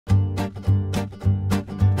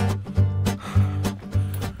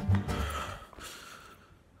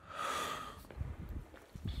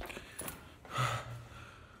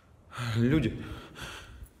Люди.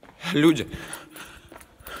 Люди.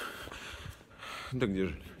 Да где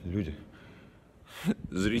же люди?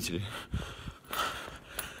 Зрители.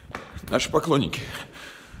 Наши поклонники.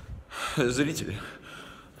 Зрители.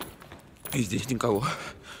 И здесь никого.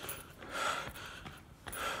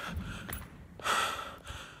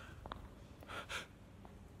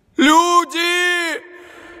 Люди!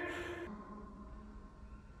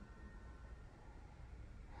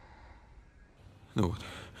 Ну вот.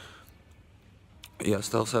 Я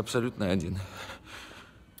остался абсолютно один.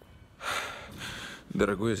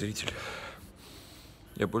 Дорогой зритель,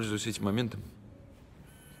 я пользуюсь этим моментом.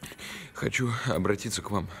 Хочу обратиться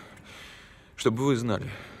к вам, чтобы вы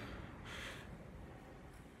знали,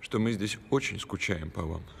 что мы здесь очень скучаем по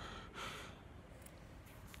вам.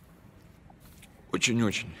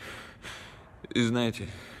 Очень-очень. И знаете,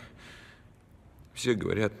 все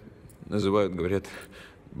говорят, говорят,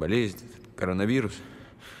 болезнь, коронавирус,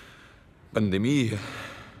 пандемия.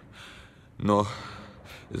 Но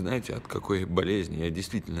знаете, от какой болезни я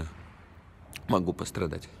действительно могу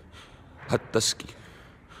пострадать? От тоски.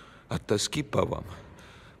 От тоски по вам,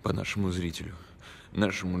 по нашему зрителю,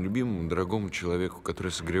 нашему любимому, дорогому человеку,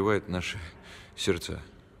 который согревает наши сердца.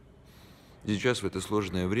 Сейчас, в это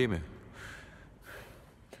сложное время,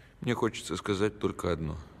 мне хочется сказать только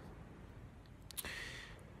одно.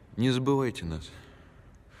 Не забывайте нас.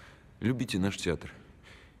 Любите наш театр.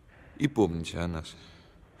 И помните о нас,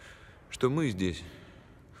 что мы здесь,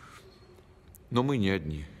 но мы не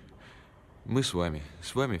одни. Мы с вами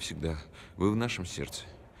всегда. Вы в нашем сердце.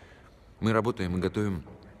 Мы работаем и готовим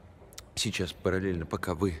сейчас параллельно,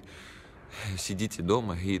 пока вы сидите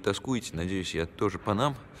дома и тоскуете, надеюсь, я тоже по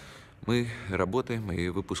нам. Мы работаем и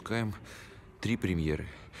выпускаем 3 премьеры,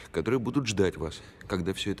 которые будут ждать вас,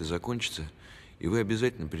 когда все это закончится, и вы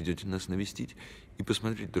обязательно придете нас навестить и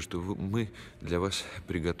посмотреть то, что мы для вас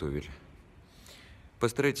приготовили.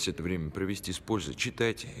 Постарайтесь это время провести с пользой,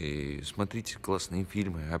 читайте и смотрите классные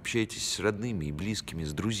фильмы, общайтесь с родными и близкими,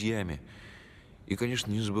 с друзьями. И,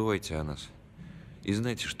 конечно, не забывайте о нас. И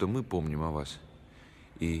знайте, что мы помним о вас.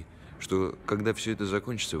 И что, когда все это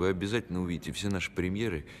закончится, вы обязательно увидите все наши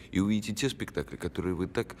премьеры и увидите те спектакли, которые вы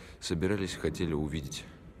так собирались и хотели увидеть.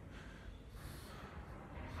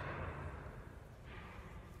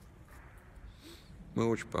 Мы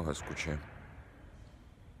очень по вас скучаем.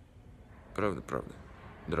 Правда, правда.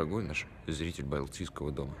 Дорогой наш зритель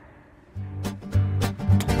Балтийского дома.